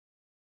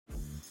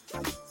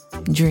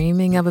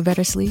Dreaming of a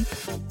better sleep?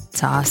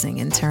 Tossing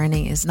and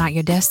turning is not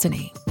your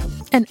destiny.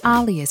 And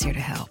Ollie is here to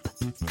help.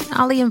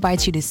 Ollie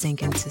invites you to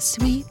sink into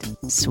sweet,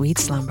 sweet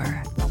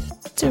slumber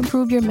to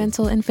improve your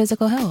mental and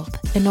physical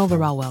health and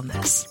overall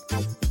wellness.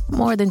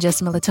 More than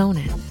just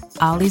melatonin,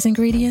 Ollie's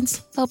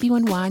ingredients help you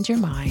unwind your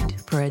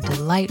mind for a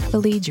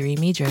delightfully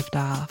dreamy drift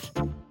off.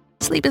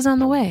 Sleep is on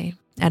the way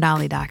at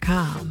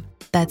Ollie.com.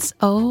 That's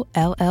OLLY.com.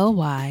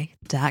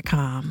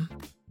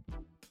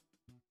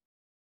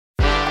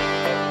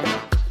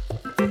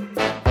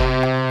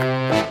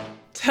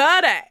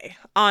 Today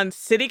on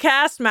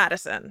CityCast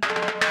Madison.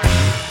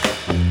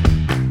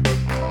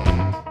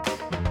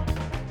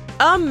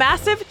 A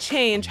massive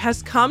change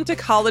has come to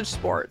college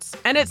sports,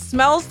 and it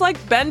smells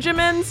like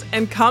Benjamins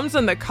and comes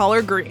in the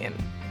color green.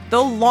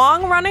 The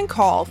long-running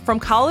call from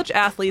college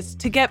athletes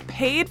to get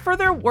paid for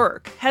their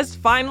work has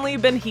finally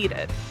been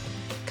heeded.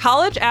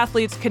 College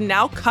athletes can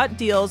now cut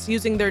deals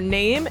using their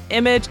name,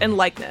 image, and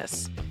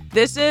likeness.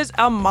 This is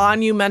a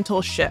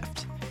monumental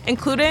shift,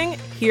 including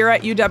here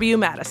at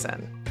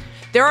UW-Madison.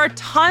 There are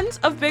tons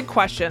of big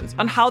questions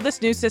on how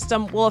this new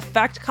system will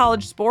affect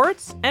college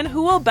sports and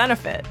who will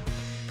benefit.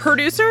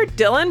 Producer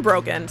Dylan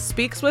Brogan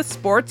speaks with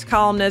sports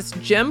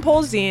columnist Jim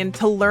Polzin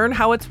to learn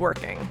how it's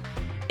working.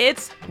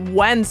 It's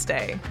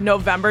Wednesday,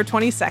 November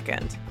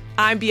 22nd.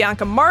 I'm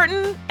Bianca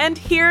Martin, and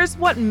here's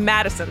what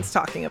Madison's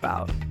talking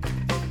about.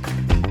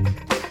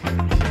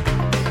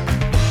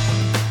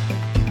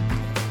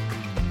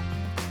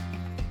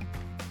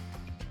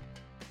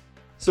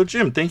 So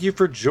Jim, thank you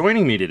for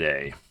joining me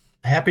today.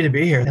 Happy to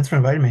be here. Thanks for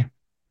inviting me.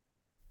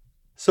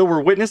 So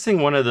we're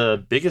witnessing one of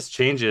the biggest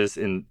changes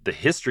in the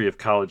history of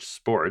college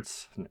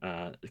sports.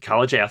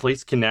 College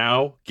athletes can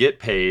now get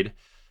paid.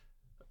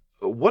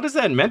 What has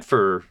that meant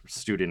for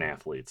student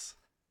athletes?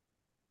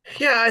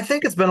 Yeah, I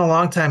think it's been a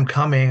long time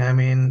coming. I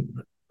mean,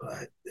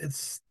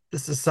 this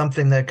is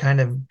something that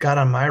kind of got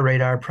on my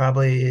radar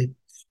probably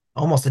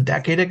almost a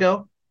decade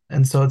ago.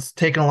 And so it's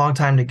taken a long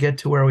time to get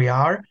to where we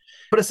are.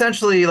 But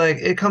essentially, like,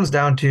 it comes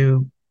down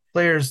to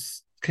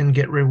players can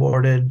get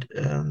rewarded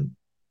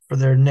for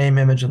their name,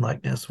 image, and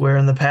likeness, where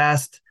in the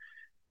past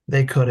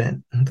they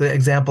couldn't. The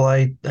example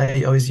I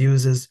always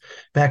use is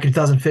back in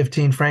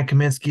 2015, Frank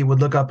Kaminsky would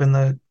look up in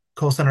the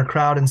Kohl Center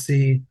crowd and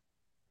see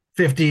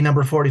 50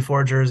 number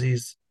 44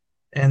 jerseys.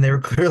 And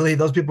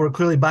those people were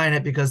clearly buying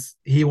it because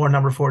he wore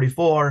number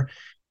 44,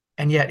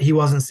 and yet he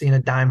wasn't seeing a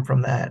dime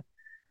from that.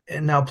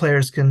 And now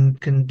players can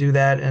do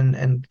that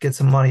and get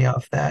some money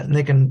off that. And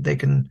they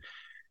can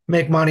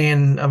make money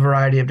in a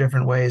variety of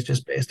different ways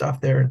just based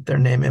off their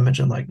name, image,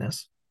 and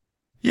likeness.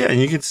 Yeah,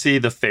 and you can see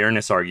the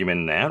fairness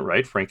argument in that,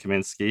 right? Frank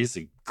Kaminsky's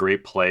a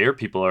great player.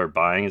 People are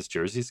buying his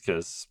jerseys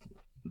because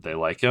they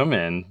like him.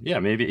 And yeah,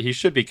 maybe he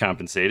should be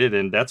compensated.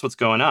 And that's what's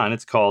going on.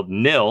 It's called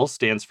NIL,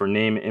 stands for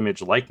name,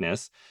 image,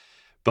 likeness.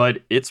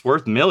 But it's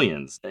worth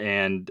millions.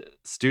 And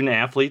student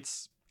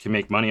athletes can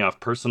make money off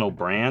personal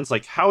brands.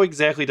 Like, how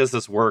exactly does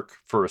this work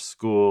for a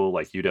school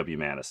like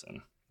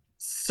UW-Madison?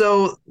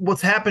 So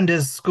what's happened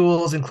is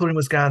schools, including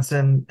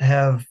Wisconsin,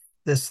 have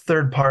this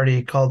third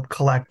party called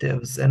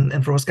collectives.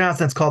 And for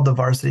Wisconsin, it's called the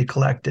Varsity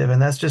Collective.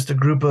 And that's just a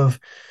group of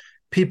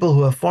people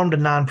who have formed a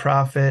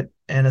nonprofit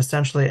and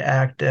essentially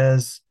act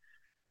as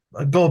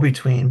a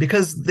go-between.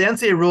 Because the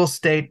NCAA rules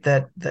state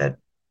that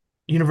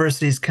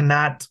universities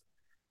cannot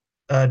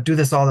do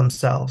this all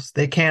themselves.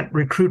 They can't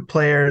recruit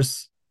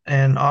players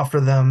and offer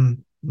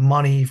them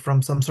money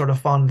from some sort of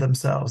fund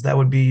themselves. That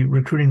would be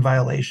recruiting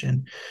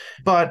violation.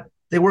 But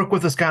they work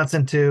with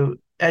Wisconsin to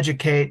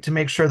educate, to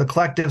make sure the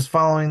collective's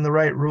following the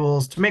right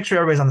rules, to make sure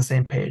everybody's on the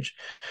same page.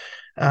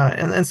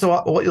 And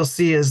so what you'll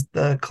see is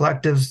the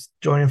collectives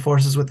joining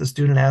forces with the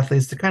student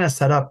athletes to kind of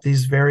set up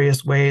these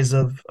various ways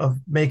of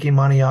making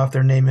money off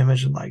their name,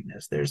 image, and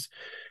likeness. There's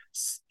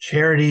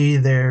charity,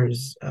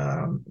 there's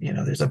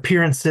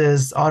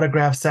appearances,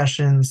 autograph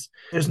sessions.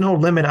 There's no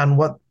limit on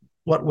what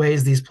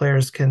ways these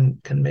players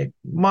can make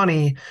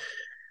money.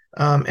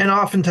 And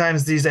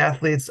oftentimes these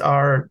athletes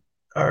are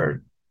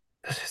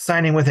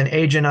signing with an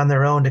agent on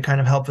their own to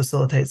kind of help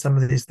facilitate some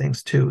of these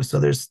things too. So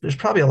there's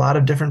probably a lot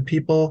of different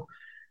people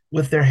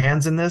with their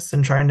hands in this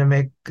and trying to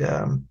make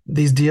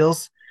these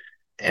deals.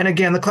 And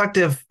again, the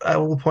collective, I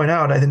will point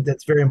out, I think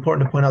that's very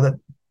important to point out that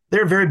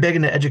they're very big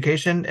into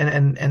education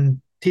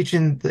and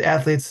teaching the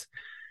athletes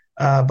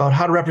about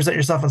how to represent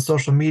yourself on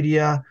social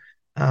media,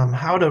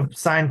 how to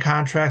sign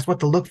contracts, what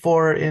to look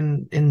for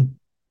in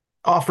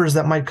offers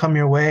that might come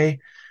your way.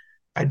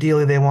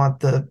 Ideally, they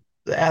want the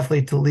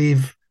athlete to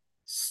leave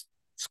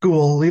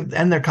school,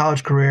 end their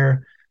college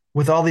career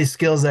with all these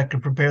skills that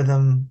could prepare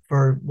them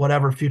for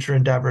whatever future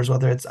endeavors,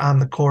 whether it's on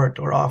the court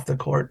or off the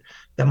court,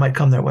 that might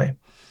come their way.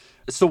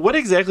 So what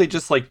exactly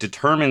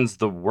determines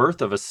the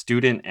worth of a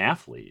student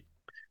athlete?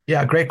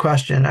 Yeah, great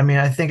question. I mean,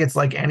 I think it's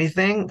like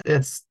anything.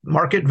 It's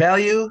market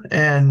value.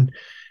 And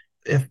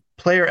if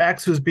player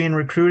X who's being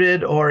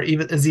recruited or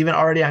is even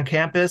already on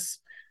campus,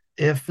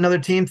 if another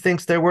team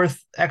thinks they're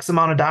worth X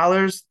amount of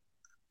dollars,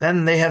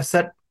 then they have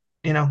set,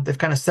 they've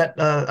kind of set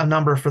a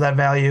number for that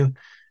value.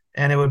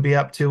 and it would be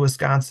up to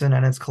Wisconsin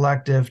and its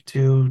collective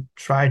to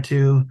try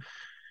to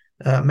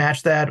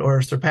match that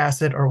or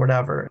surpass it or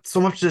whatever. So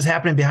much is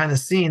happening behind the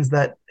scenes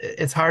that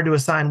it's hard to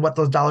assign what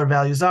those dollar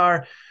values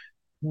are,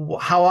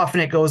 how often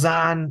it goes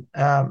on.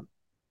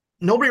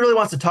 Nobody really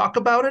wants to talk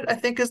about it, I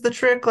think, is the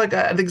trick. Like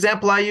the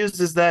example I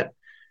use is that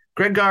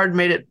Greg Gard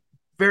made it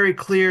very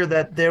clear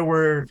that there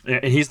were...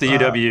 He's the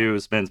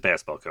UW's men's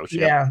basketball coach.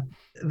 Yeah.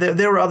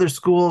 There were other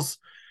schools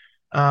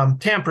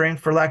tampering,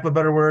 for lack of a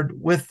better word,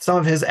 with some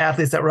of his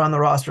athletes that were on the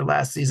roster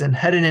last season,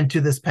 heading into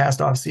this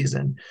past off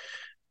season.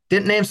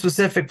 Didn't name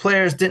specific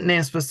players, didn't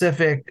name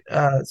specific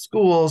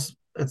schools.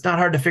 It's not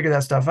hard to figure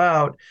that stuff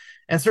out.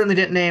 And certainly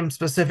didn't name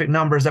specific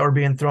numbers that were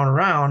being thrown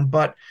around.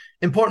 But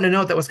important to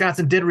note that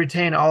Wisconsin did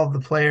retain all of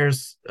the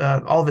players,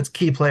 all of its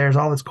key players,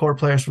 all of its core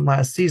players from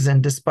last season,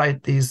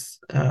 despite these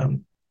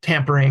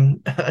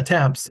tampering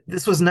attempts.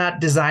 This was not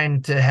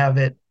designed to have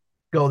it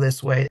go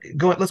this way.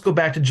 Let's go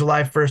back to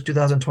July 1st,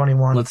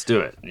 2021. Let's do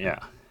it. Yeah.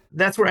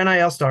 That's where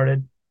NIL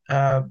started.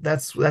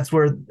 That's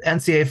where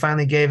NCAA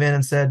finally gave in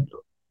and said,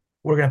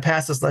 we're going to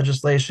pass this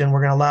legislation.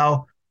 We're going to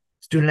allow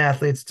student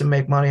athletes to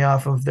make money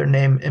off of their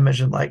name, image,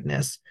 and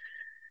likeness.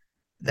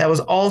 That was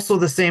also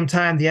the same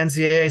time the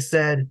NCAA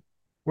said,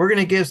 we're going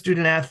to give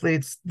student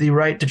athletes the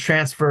right to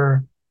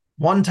transfer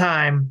one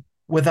time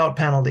without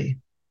penalty.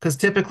 Because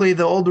typically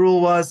the old rule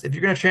was, if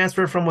you're going to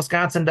transfer from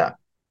Wisconsin to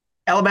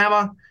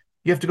Alabama,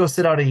 you have to go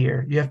sit out a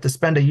year. You have to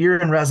spend a year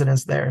in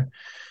residence there.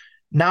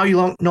 Now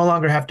you no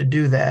longer have to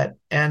do that.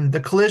 And the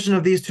collision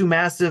of these two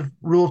massive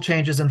rule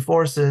changes and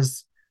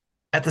forces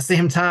at the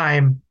same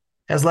time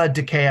has led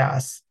to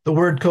chaos. The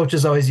word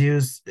coaches always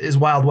use is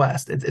Wild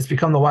West. It's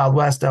become the Wild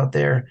West out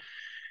there,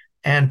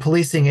 and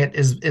policing it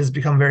is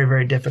become very,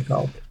 very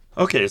difficult.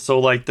 Okay, so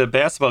like the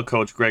basketball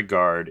coach, Greg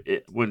Gard,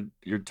 when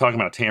you're talking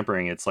about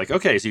tampering, it's like,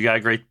 okay, so you got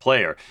a great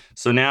player.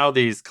 So now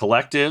these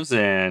collectives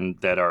and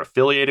that are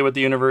affiliated with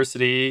the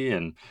university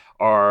and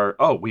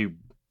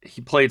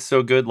he played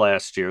so good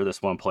last year,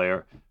 this one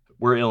player.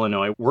 We're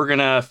Illinois. We're going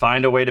to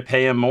find a way to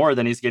pay him more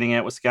than he's getting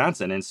at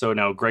Wisconsin. And so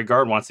now Greg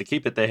Gard wants to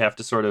keep it. They have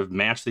to sort of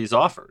match these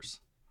offers.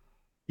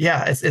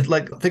 Yeah, it's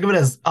like, think of it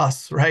as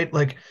us, right?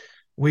 Like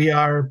we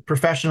are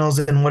professionals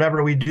in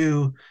whatever we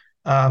do.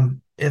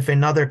 If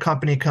another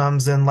company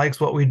comes and likes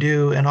what we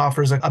do and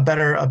offers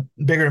a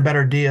bigger and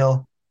better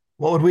deal,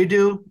 what would we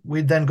do?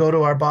 We'd then go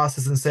to our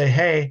bosses and say,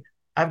 hey,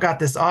 I've got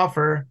this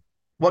offer.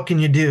 What can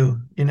you do?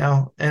 And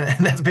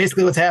that's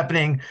basically what's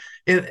happening.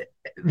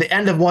 The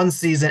end of one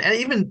season,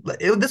 and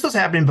this was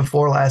happening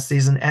before last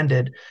season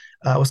ended.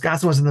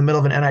 Wisconsin was in the middle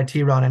of an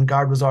NIT run, and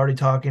Gard was already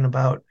talking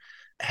about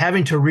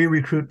having to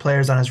re-recruit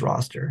players on his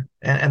roster.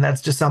 And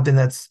that's just something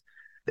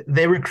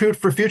they recruit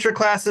for future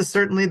classes.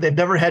 Certainly, they've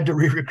never had to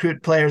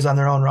re-recruit players on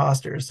their own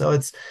roster. So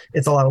it's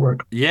a lot of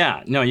work.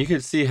 Yeah, no, you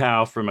can see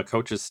how, from a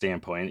coach's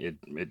standpoint,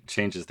 it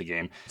changes the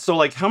game. So,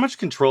 like, how much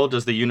control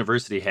does the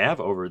university have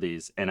over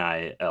these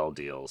NIL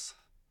deals?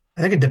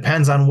 I think it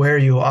depends on where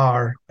you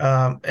are.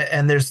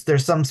 And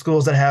there's some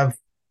schools that have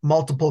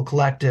multiple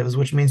collectives,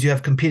 which means you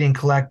have competing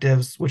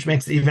collectives, which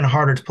makes it even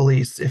harder to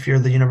police if you're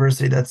the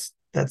university that's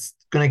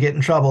going to get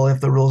in trouble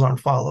if the rules aren't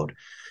followed.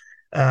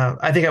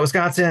 I think at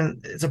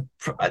Wisconsin,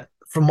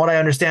 from what I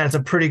understand, it's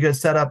a pretty good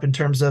setup in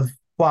terms of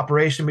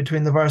cooperation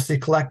between the varsity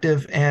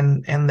collective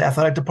and the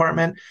athletic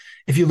department.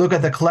 If you look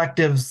at the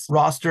collective's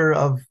roster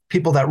of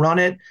people that run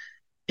it,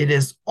 it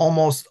is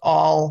almost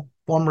all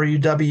former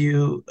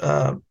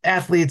UW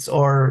athletes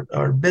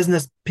or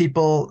business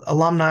people,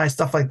 alumni,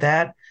 stuff like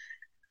that,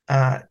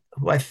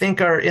 who I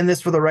think are in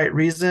this for the right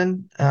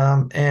reason,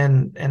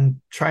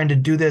 and trying to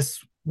do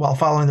this while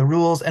following the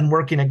rules and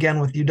working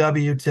again with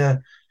UW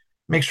to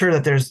make sure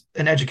that there's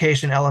an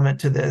education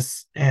element to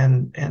this,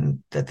 and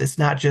that it's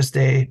not just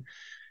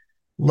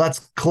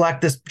let's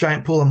collect this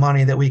giant pool of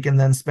money that we can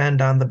then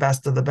spend on the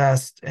best of the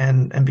best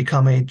and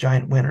become a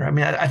giant winner. I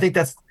mean, I think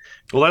that's...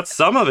 Well, that's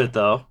some of it,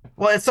 though.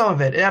 Well, it's some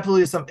of it. It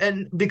absolutely is some.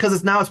 And because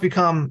it's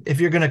become, if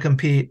you're going to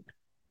compete,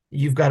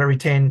 you've got to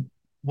retain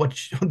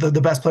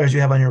the best players you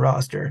have on your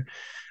roster.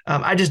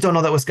 I just don't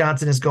know that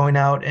Wisconsin is going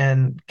out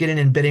and getting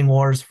in bidding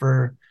wars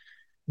for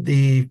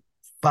the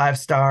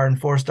 5-star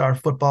and 4-star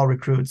football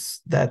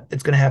recruits that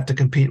it's going to have to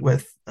compete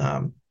with,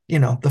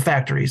 the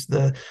factories,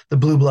 the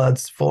blue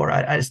bloods for.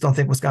 I just don't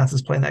think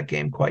Wisconsin's playing that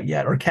game quite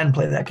yet, or can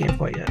play that game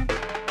quite yet.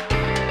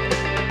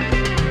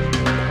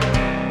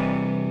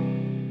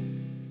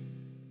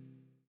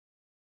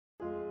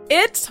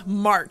 It's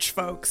March,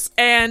 folks,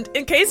 and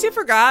in case you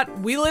forgot,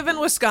 we live in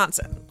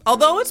Wisconsin.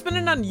 Although it's been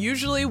an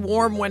unusually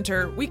warm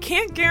winter, we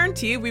can't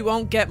guarantee we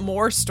won't get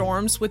more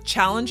storms with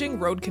challenging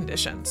road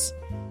conditions.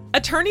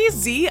 Attorney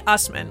Z.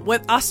 Usman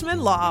with Usman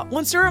Law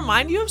wants to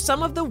remind you of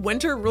some of the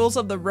winter rules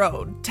of the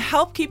road to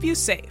help keep you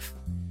safe.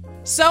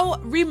 So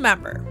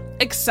remember,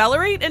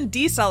 accelerate and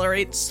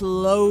decelerate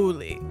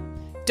slowly.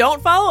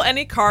 Don't follow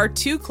any car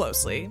too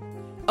closely.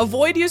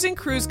 Avoid using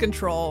cruise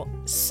control,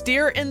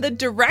 steer in the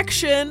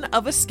direction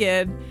of a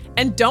skid,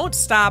 and don't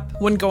stop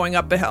when going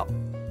up a hill.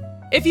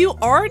 If you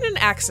are in an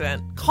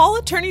accident, call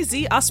attorney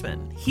Z.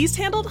 Usman. He's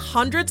handled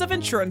hundreds of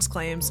insurance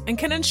claims and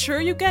can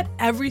ensure you get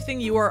everything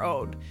you are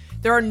owed.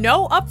 There are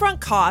no upfront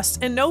costs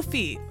and no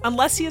fee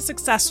unless he is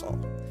successful.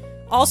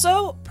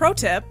 Also, pro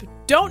tip,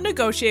 don't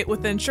negotiate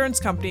with the insurance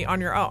company on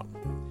your own.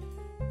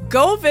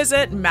 Go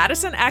visit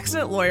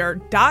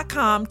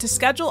MadisonAccidentLawyer.com to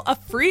schedule a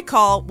free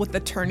call with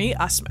attorney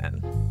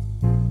Usman.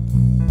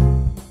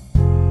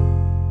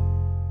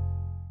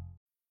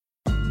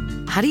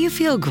 How do you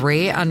feel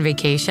great on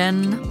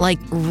vacation? Like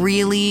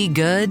really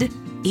good?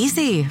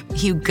 Easy.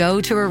 You go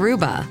to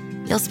Aruba.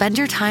 You'll spend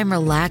your time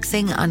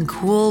relaxing on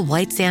cool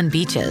white sand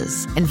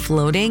beaches and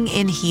floating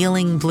in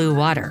healing blue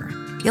water.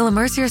 You'll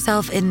immerse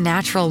yourself in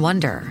natural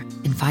wonder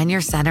and find your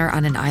center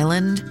on an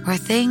island where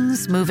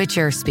things move at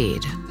your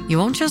speed. You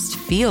won't just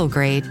feel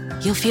great,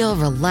 you'll feel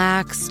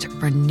relaxed,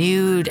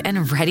 renewed,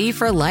 and ready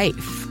for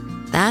life.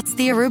 That's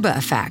the Aruba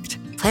effect.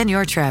 Plan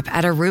your trip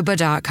at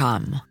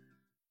Aruba.com.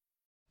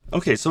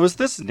 Okay, so is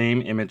this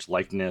name, image,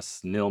 likeness,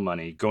 nil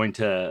money going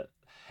to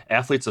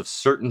athletes of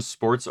certain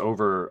sports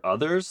over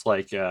others?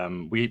 Like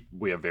we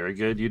have very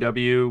good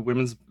UW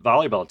women's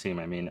volleyball team.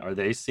 I mean, are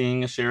they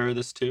seeing a share of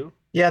this too?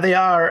 Yeah, they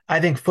are.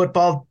 I think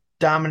football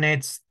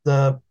dominates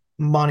the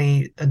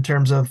money in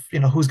terms of,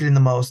 who's getting the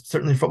most.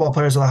 Certainly football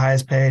players are the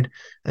highest paid.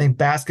 I think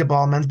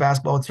basketball, men's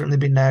basketball would certainly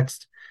be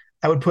next.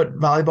 I would put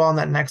volleyball in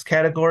that next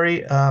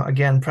category.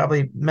 Again,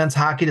 probably men's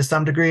hockey to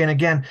some degree. And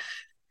again,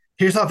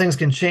 here's how things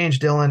can change,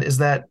 Dylan, is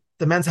that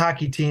the men's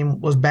hockey team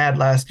was bad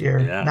last year.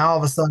 Yeah. Now all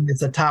of a sudden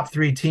it's a top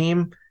 3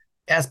 team.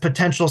 As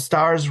potential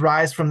stars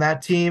rise from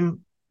that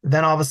team,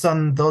 then all of a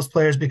sudden those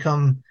players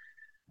become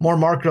more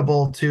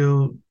marketable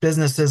to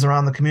businesses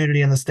around the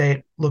community and the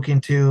state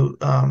looking to,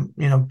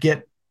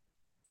 get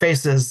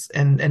faces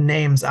and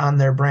names on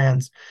their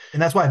brands.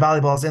 And that's why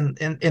volleyball is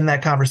in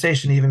that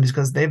conversation, even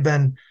because they've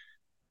been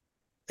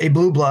a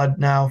blue blood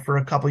now for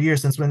a couple of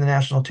years since winning the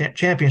national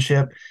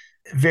championship.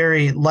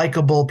 Very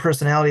likable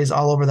personalities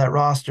all over that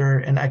roster.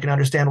 And I can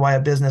understand why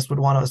a business would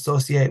want to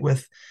associate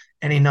with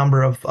any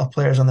number of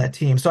players on that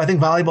team. So I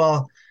think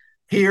volleyball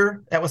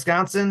here at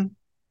Wisconsin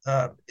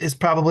is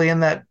probably in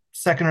that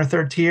second or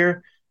third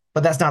tier,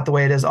 but that's not the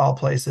way it is all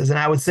places. And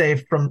I would say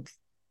from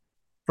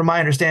my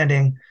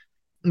understanding,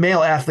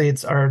 male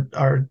athletes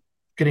are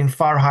getting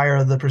far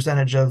higher the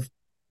percentage of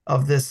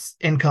this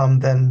income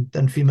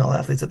than female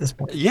athletes at this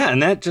point. Yeah,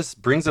 and that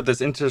just brings up this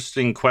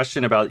interesting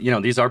question about,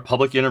 these are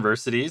public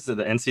universities. The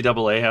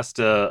NCAA has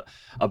to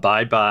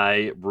abide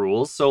by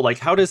rules. So, like,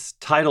 how does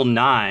Title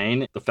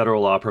IX, the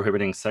federal law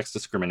prohibiting sex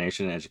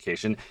discrimination in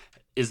education,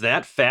 is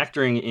that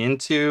factoring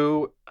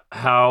into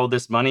how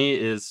this money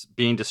is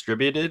being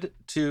distributed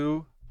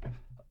to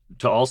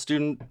all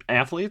student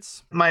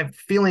athletes? My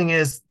feeling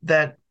is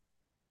that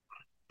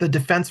the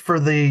defense for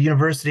the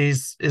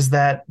universities is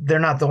that they're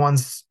not the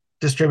ones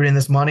distributing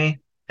this money,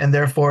 and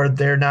therefore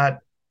they're not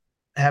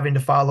having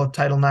to follow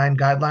Title IX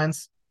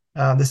guidelines.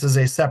 This is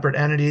a separate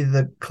entity,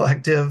 the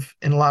collective,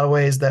 in a lot of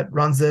ways, that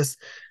runs this.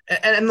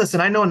 And listen,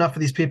 I know enough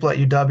of these people at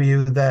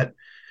UW that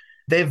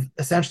they've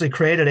essentially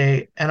created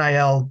a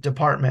NIL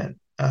department,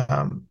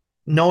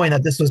 knowing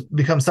that this was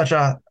become such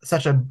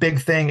a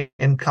big thing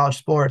in college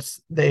sports.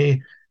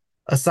 They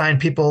assigned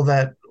people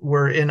that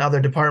were in other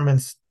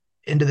departments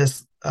into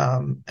this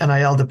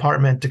NIL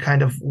department to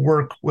kind of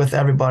work with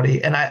everybody.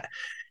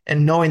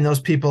 And knowing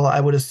those people, I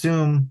would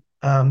assume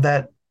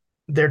that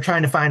they're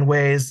trying to find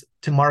ways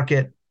to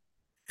market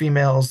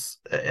females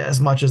as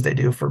much as they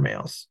do for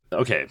males.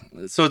 Okay.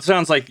 So it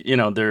sounds like,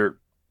 there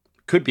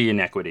could be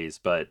inequities,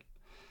 but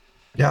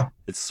yeah,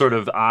 it's sort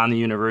of on the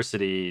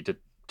university to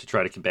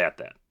try to combat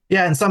that.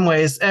 Yeah, in some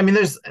ways. I mean,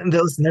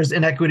 there's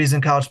inequities in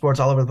college sports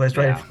all over the place,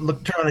 right? Yeah. If you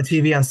turn on the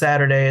TV on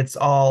Saturday, it's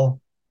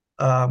all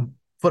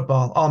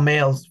football, all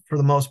males for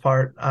the most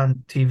part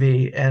on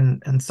TV.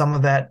 And some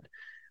of that,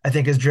 I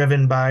think, is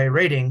driven by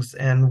ratings.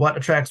 And what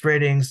attracts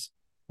ratings?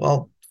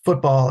 Well,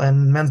 football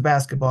and men's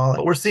basketball.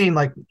 But we're seeing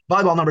like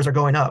volleyball numbers are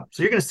going up.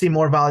 So you're going to see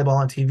more volleyball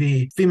on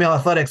TV. Female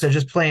athletics are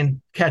just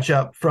playing catch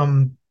up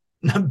from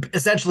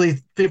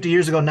essentially 50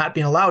 years ago not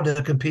being allowed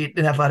to compete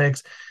in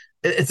athletics.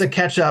 It's a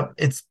catch up.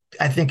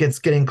 I think it's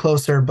getting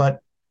closer,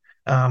 but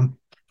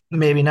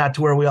maybe not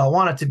to where we all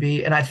want it to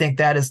be. And I think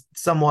that is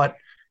somewhat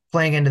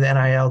playing into the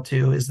NIL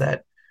too, is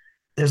that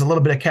there's a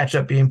little bit of catch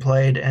up being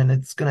played, and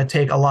it's going to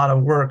take a lot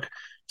of work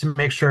to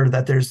make sure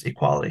that there's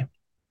equality.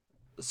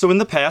 So in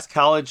the past,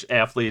 college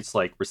athletes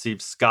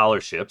received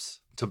scholarships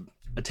to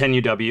attend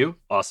UW,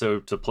 also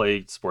to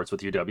play sports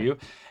with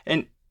UW.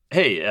 And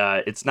hey,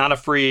 it's not a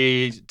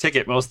free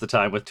ticket most of the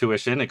time with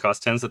tuition. It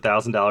costs tens of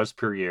thousands of dollars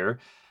per year.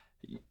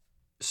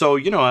 So,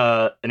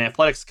 an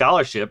athletic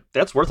scholarship,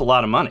 that's worth a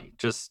lot of money,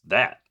 just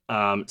that.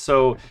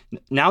 So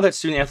now that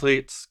student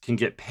athletes can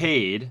get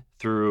paid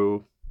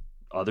through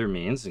other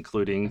means,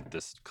 including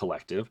this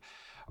collective,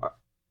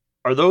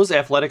 are those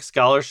athletic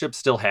scholarships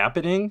still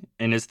happening?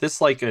 And is this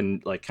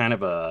kind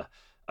of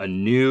a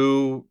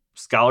new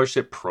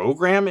scholarship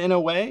program in a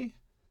way?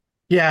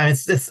 Yeah,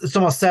 it's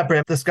almost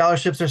separate. The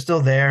scholarships are still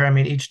there. I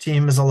mean, each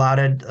team is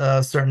allotted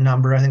a certain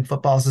number. I think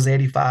football is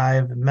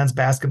 85, and men's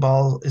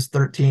basketball is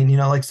 13.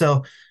 Like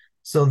so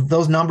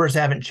those numbers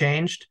haven't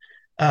changed.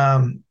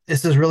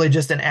 This is really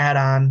just an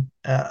add-on.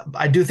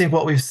 I do think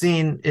what we've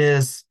seen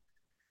is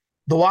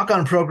the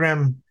walk-on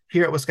program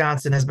here at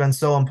Wisconsin has been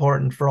so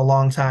important for a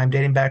long time,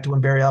 dating back to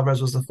when Barry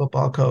Alvarez was the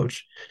football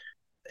coach.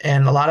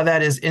 And a lot of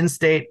that is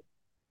in-state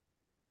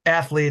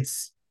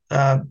athletes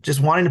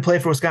just wanting to play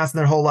for Wisconsin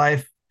their whole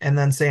life and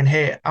then saying,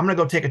 hey, I'm going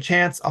to go take a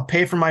chance. I'll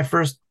pay for my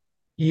first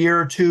year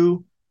or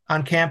two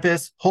on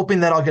campus, hoping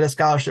that I'll get a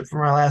scholarship for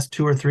my last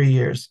 2 or 3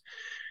 years.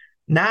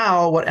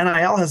 Now, what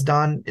NIL has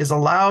done is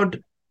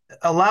allowed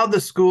the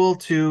school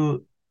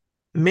to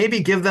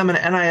maybe give them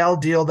an NIL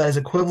deal that is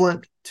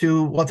equivalent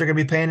to what they're going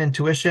to be paying in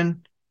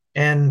tuition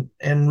and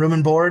room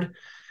and board.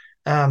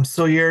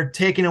 So you're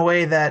taking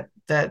away that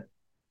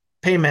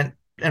payment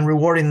and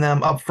rewarding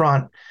them up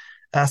front.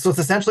 So it's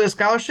essentially a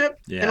scholarship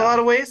in a lot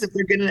of ways. If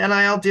they're getting an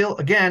NIL deal,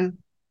 again,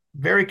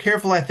 very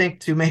careful, I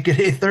think, to make it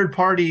a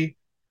third-party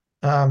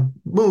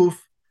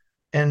move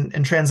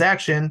and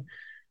transaction.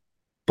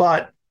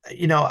 But,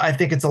 I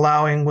think it's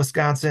allowing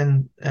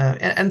Wisconsin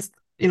and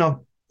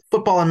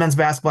football and men's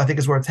basketball, I think,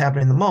 is where it's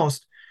happening the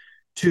most,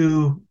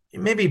 to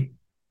maybe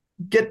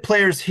get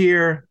players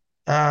here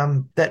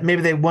that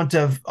maybe they wouldn't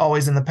have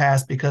always in the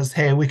past because,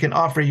 hey, we can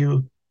offer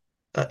you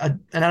an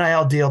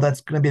NIL deal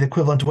that's going to be the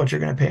equivalent to what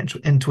you're going to pay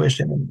in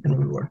tuition and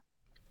reward.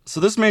 So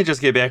this may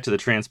just get back to the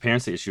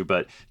transparency issue,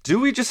 but do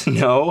we just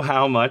know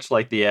how much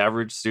like the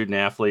average student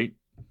athlete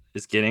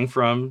is getting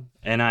from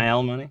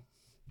NIL money?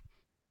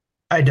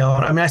 I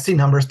don't. I mean, I see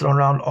numbers thrown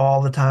around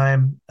all the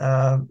time,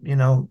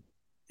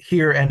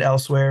 here and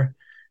elsewhere,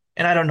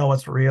 and I don't know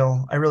what's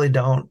real. I really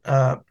don't.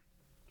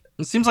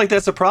 It seems like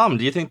that's a problem.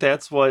 Do you think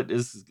that's what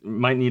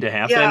might need to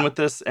happen with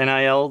this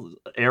NIL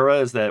era,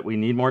 is that we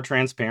need more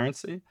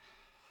transparency?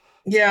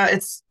 Yeah,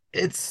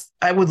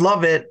 I would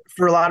love it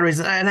for a lot of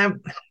reasons.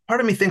 And part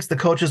of me thinks the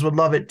coaches would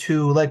love it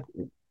too. Like,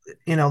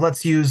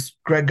 let's use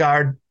Greg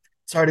Gard.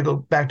 Sorry to go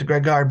back to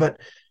Greg Gard, but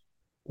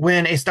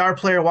when a star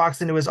player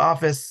walks into his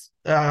office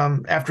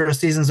after a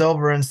season's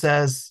over and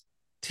says,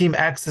 Team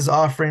X is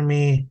offering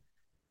me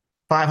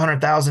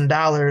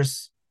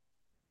 $500,000,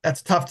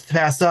 that's tough to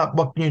pass up.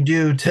 What can you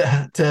do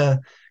to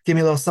give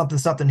me a little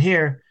something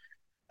here?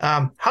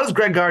 How does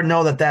Greg Gard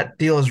know that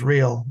deal is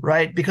real,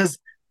 right? Because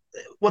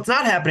what's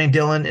not happening,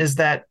 Dylan, is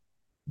that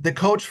the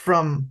coach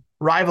from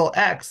rival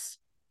X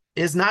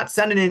is not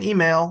sending an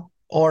email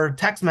or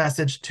text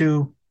message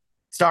to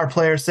star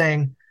players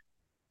saying,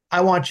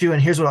 I want you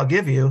and here's what I'll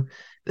give you.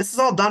 This is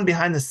all done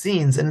behind the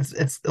scenes, and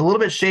it's a little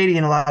bit shady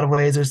in a lot of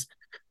ways.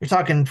 You're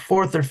talking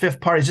fourth or fifth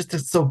parties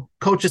so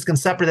coaches can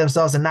separate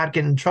themselves and not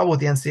get in trouble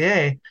with the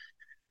NCAA.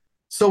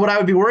 So what I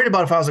would be worried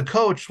about if I was a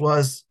coach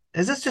is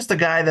this just a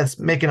guy that's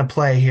making a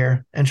play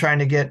here and trying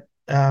to get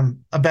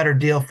a better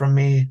deal from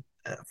me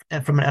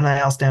and from an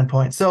NIL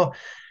standpoint? So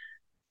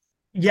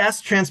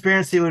yes,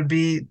 transparency would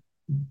be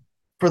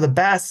for the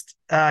best.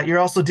 You're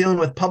also dealing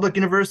with public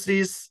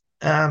universities,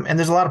 and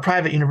there's a lot of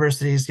private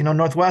universities.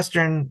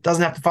 Northwestern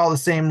doesn't have to follow the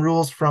same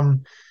rules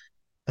from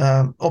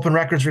open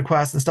records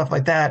requests and stuff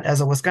like that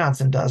as a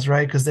Wisconsin does,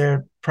 right? Because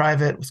they're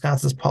private,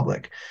 Wisconsin's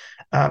public.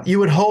 You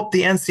would hope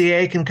the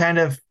NCAA can kind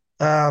of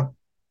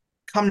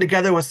come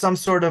together with some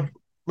sort of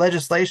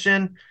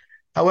legislation.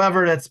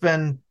 However, that's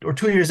been, we're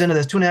 2 years into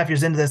this, 2.5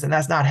 years into this, and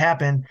that's not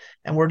happened.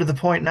 And we're to the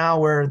point now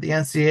where the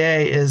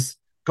NCAA is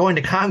going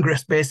to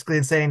Congress basically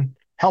and saying,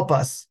 help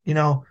us,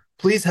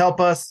 please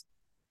help us.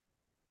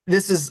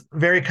 This is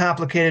very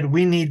complicated.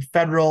 We need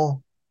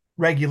federal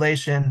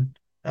regulation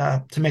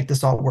to make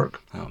this all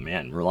work. Oh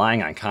man,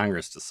 relying on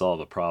Congress to solve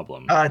a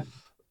problem.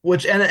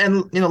 Which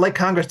like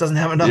Congress doesn't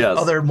have enough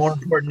other more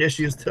important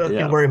issues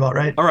to worry about,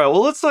 right? All right.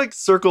 Well, let's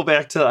circle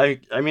back to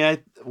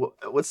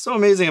what's so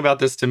amazing about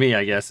this to me,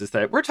 I guess, is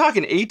that we're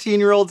talking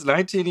 18-year-olds,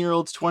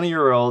 19-year-olds,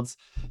 20-year-olds.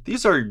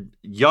 These are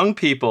young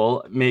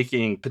people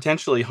making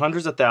potentially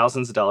hundreds of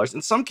thousands of dollars.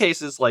 In some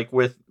cases, like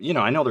with,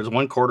 I know there's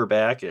one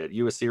quarterback at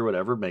USC or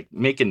whatever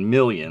making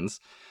millions.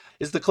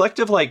 Is the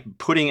collective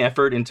putting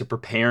effort into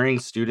preparing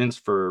students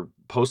for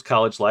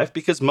post-college life?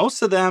 Because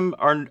most of them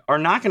are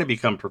not going to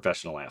become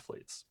professional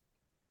athletes.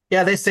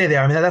 Yeah, they say they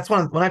are. I mean, that's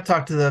when I've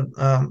talked to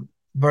the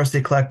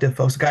Varsity Collective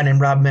folks, a guy named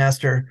Rob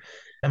Master.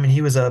 I mean,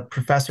 he was a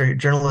professor,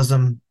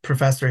 journalism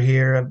professor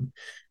here,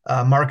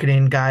 a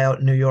marketing guy out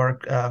in New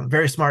York,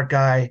 very smart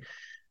guy.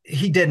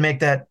 He did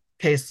make that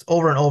case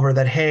over and over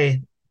that,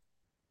 hey,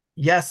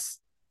 yes,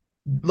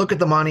 look at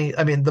the money.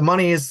 I mean, the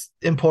money is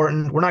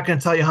important. We're not going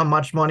to tell you how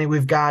much money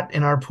we've got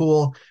in our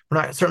pool.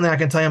 We're certainly not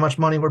going to tell you how much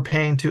money we're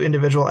paying to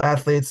individual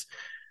athletes.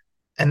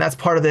 And that's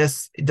part of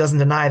this. It doesn't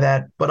deny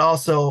that. But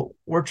also,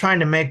 we're trying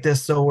to make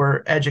this so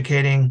we're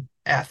educating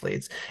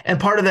athletes. And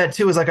part of that,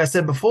 too, is like I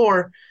said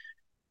before,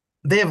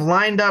 they have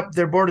lined up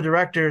their board of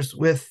directors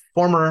with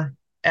former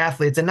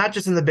athletes, and not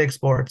just in the big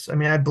sports. I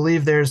mean, I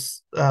believe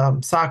there's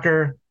former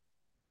soccer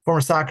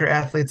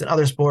athletes and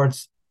other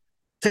sports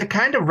to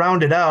kind of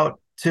round it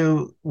out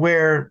to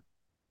where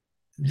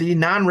the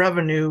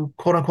non-revenue,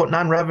 quote unquote,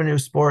 non-revenue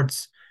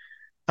sports,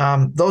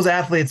 those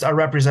athletes are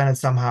represented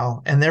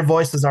somehow and their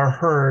voices are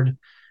heard.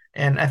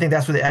 And I think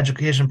that's where the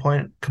education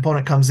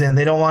component comes in.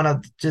 They don't want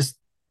to just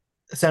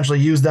essentially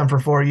use them for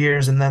 4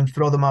 years and then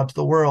throw them out to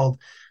the world.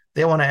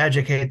 They want to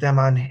educate them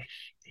on,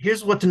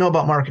 here's what to know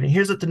about marketing.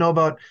 Here's what to know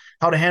about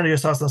how to handle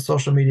yourself on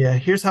social media.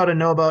 Here's how to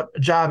know about a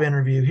job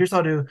interview. Here's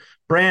how to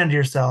brand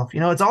yourself.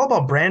 It's all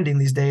about branding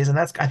these days. And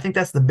I think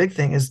that's the big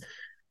thing is,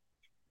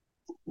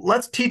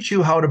 let's teach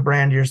you how to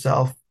brand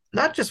yourself,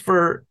 not just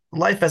for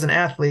life as an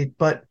athlete,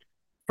 but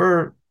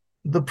for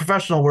the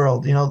professional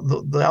world,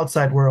 the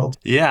outside world.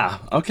 Yeah.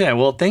 Okay.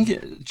 Well, thank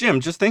you, Jim.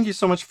 Just thank you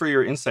so much for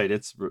your insight.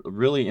 It's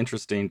really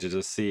interesting to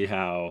just see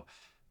how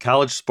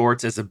college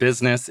sports as a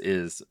business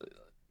is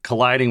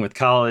colliding with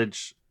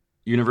college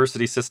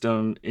university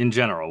system in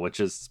general, which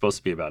is supposed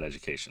to be about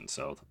education.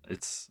 So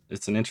it's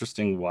an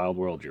interesting, wild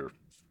world you're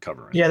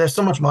covering. Yeah, there's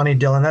so much money,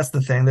 Dylan. That's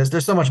the thing.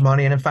 There's so much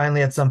money. And then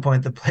finally, at some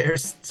point, the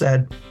players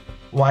said,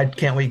 why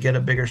can't we get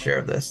a bigger share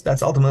of this?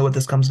 That's ultimately what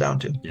this comes down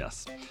to.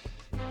 Yes.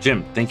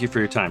 Jim, thank you for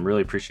your time.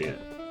 Really appreciate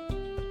it.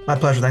 My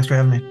pleasure. Thanks for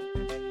having me.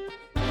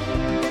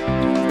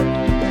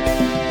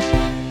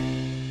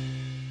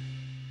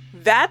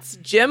 That's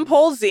Jim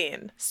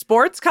Polzin,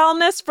 sports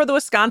columnist for the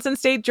Wisconsin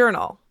State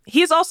Journal.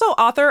 He's also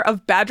author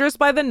of Badgers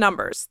by the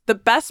Numbers, the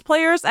best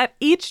players at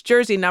each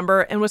jersey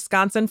number in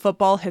Wisconsin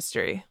football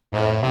history.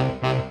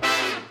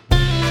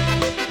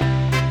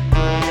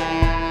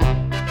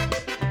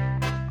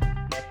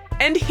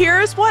 And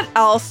here's what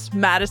else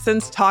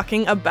Madison's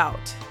talking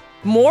about.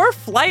 More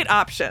flight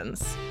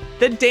options.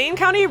 The Dane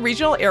County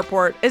Regional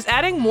Airport is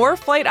adding more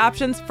flight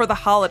options for the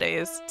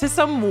holidays to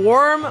some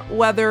warm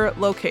weather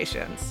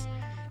locations.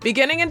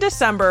 Beginning in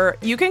December,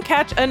 you can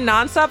catch a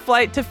nonstop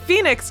flight to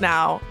Phoenix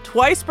now,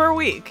 twice per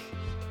week.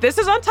 This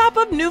is on top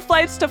of new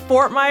flights to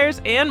Fort Myers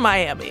and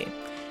Miami.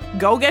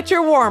 Go get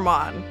your warm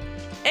on.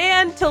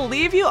 And to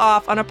leave you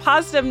off on a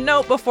positive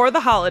note before the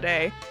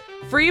holiday,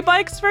 Free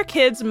Bikes for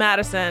Kids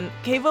Madison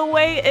gave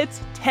away its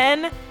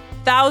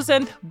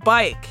 10,000th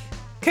bike.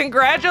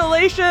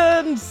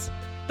 Congratulations!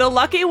 The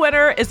lucky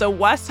winner is a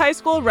West High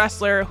School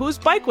wrestler whose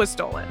bike was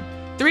stolen.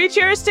 3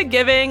 cheers to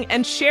giving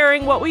and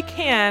sharing what we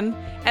can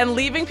and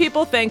leaving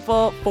people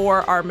thankful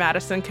for our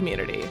Madison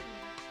community.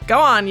 Go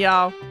on,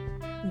 y'all.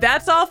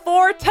 That's all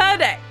for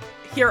today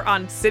here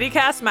on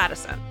CityCast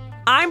Madison.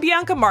 I'm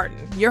Bianca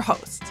Martin, your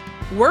host.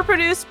 We're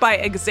produced by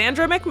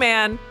Alexandra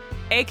McMahon,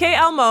 A.K.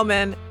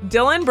 Elmoman,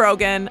 Dylan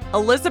Brogan,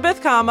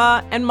 Elizabeth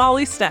Kama, and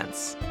Molly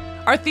Stentz.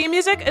 Our theme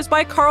music is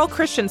by Carl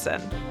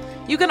Christensen.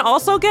 You can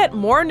also get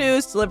more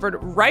news delivered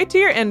right to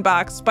your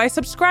inbox by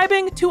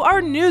subscribing to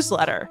our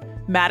newsletter,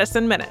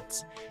 Madison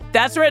Minutes.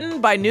 That's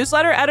written by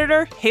newsletter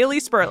editor Haley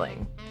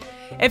Sperling.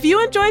 If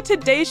you enjoyed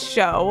today's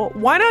show,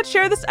 why not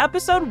share this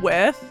episode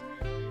with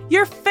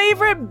your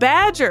favorite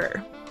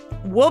Badger?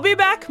 We'll be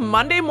back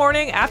Monday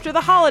morning after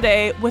the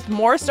holiday with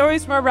more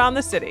stories from around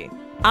the city.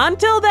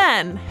 Until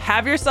then,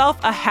 have yourself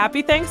a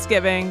happy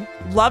Thanksgiving,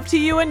 love to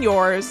you and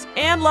yours,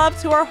 and love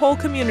to our whole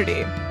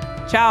community.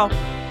 Ciao.